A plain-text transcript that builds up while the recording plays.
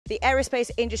The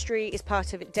aerospace industry is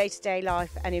part of day-to-day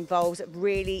life and involves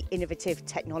really innovative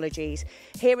technologies.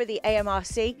 Here at the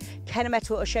AMRC,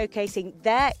 Kennametal are showcasing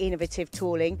their innovative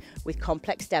tooling with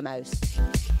complex demos.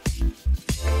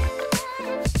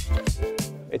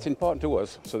 It's important to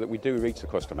us so that we do reach the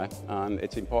customer, and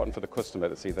it's important for the customer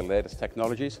to see the latest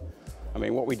technologies. I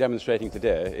mean, what we're demonstrating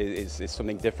today is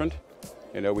something different.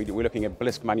 You know, we're looking at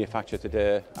Blisk manufacture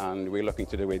today, and we're looking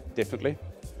to do it differently.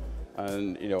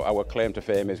 And you know, our claim to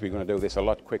fame is we're going to do this a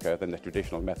lot quicker than the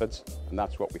traditional methods, and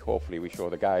that's what we hopefully show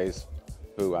the guys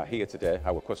who are here today,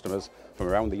 our customers from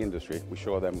around the industry. We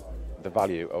show them the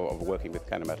value of working with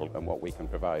Kennametal and what we can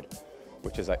provide,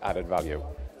 which is added value.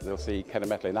 They'll see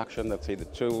Kennametal in action, they'll see the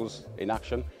tools in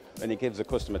action, and it gives the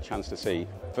customer a chance to see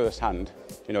firsthand.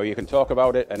 You know, you can talk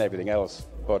about it and everything else,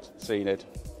 but seeing it,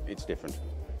 it's different.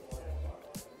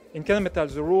 In Kennametal,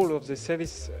 the role of the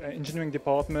service engineering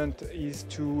department is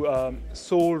to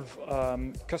solve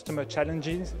customer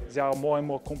challenges. They are more and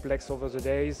more complex over the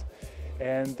days,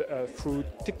 and through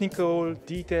technical,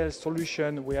 detailed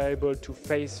solution, we are able to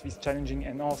face this challenging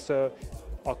and answer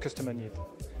our customer need.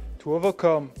 To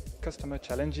overcome customer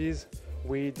challenges,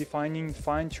 we're defining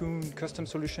fine-tuned custom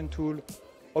solution tool,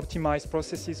 optimize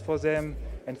processes for them,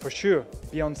 and for sure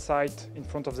be on site in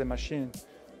front of the machine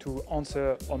to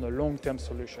answer on a long-term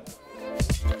solution.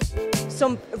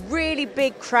 Some really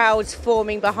big crowds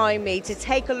forming behind me to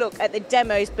take a look at the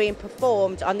demos being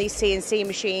performed on these CNC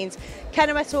machines.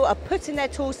 Kennametal are putting their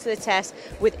tools to the test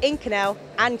with Inconel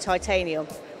and titanium.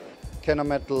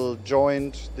 Kennametal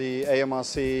joined the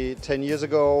AMRC 10 years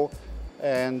ago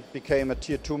and became a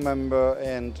Tier 2 member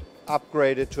and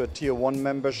upgraded to a Tier 1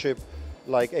 membership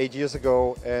like 8 years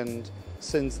ago. And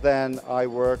since then, I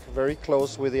work very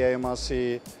close with the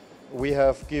AMRC. We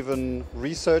have given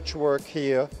research work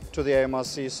here to the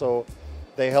AMRC, so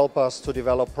they help us to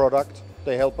develop product,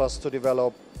 they help us to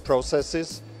develop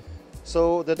processes.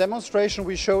 So the demonstration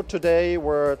we showed today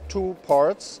were two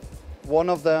parts. One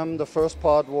of them, the first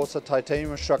part, was a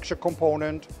titanium structure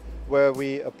component where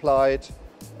we applied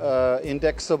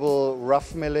indexable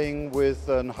rough milling with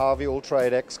an Harvey Ultra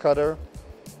 8X cutter.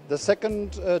 The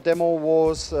second demo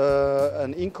was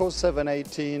an Inco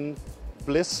 718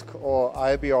 Blisk or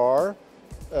IBR,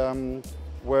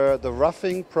 where the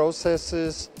roughing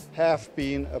processes have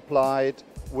been applied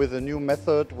with a new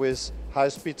method with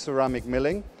high-speed ceramic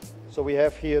milling. So we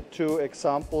have here two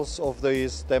examples of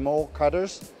these demo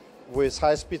cutters with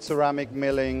high-speed ceramic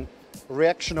milling.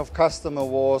 Reaction of customer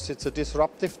was it's a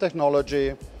disruptive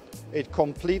technology. It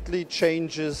completely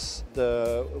changes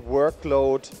the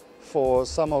workload for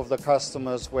some of the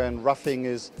customers when roughing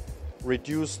is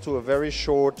reduced to a very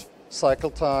short cycle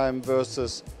time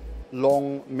versus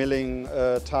long milling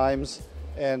times.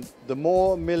 And the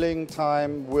more milling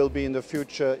time will be in the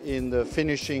future in the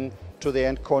finishing to the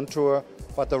end contour,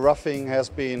 but the roughing has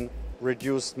been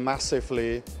reduced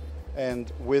massively. And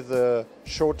with a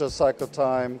shorter cycle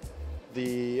time,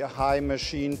 the high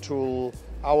machine tool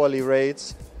hourly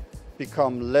rates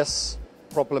become less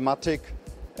problematic,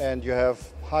 and you have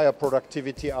higher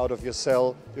productivity out of your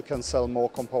cell. You can sell more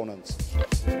components.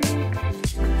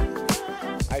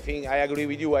 I think I agree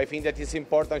with you. I think that it's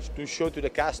important to show to the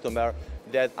customer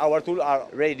that our tools are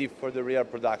ready for the real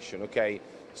production. Okay,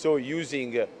 so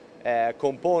using a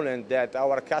component that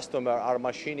our customer are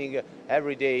machining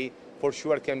every day for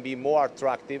sure can be more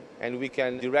attractive, and we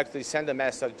can directly send a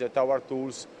message that our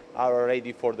tools are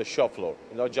ready for the shop floor,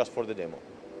 not just for the demo.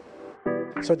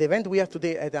 So the event we have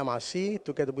today at MRC,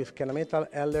 together with Kennametal,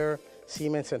 Eller,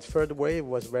 Siemens and Third Wave,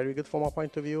 was very good from our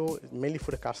point of view, mainly for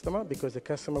the customer, because the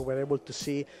customer were able to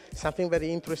see something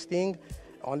very interesting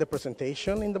on the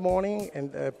presentation in the morning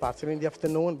and partially in the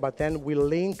afternoon, but then we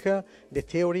link the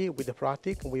theory with the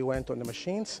practice. We went on the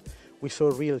machines, we saw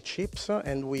real chips,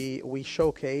 and we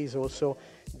showcase also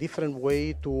different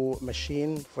way to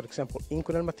machine, for example,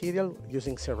 Inconel material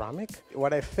using ceramic.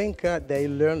 What I think they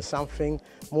learned something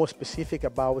more specific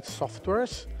about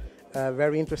softwares.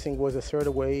 Very interesting was the Third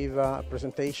Wave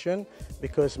presentation,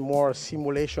 because more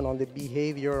simulation on the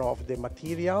behavior of the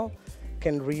material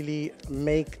can really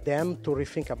make them to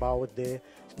rethink about the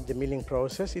milling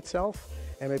process itself,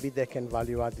 and maybe they can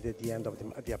value add it at the end of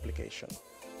the application.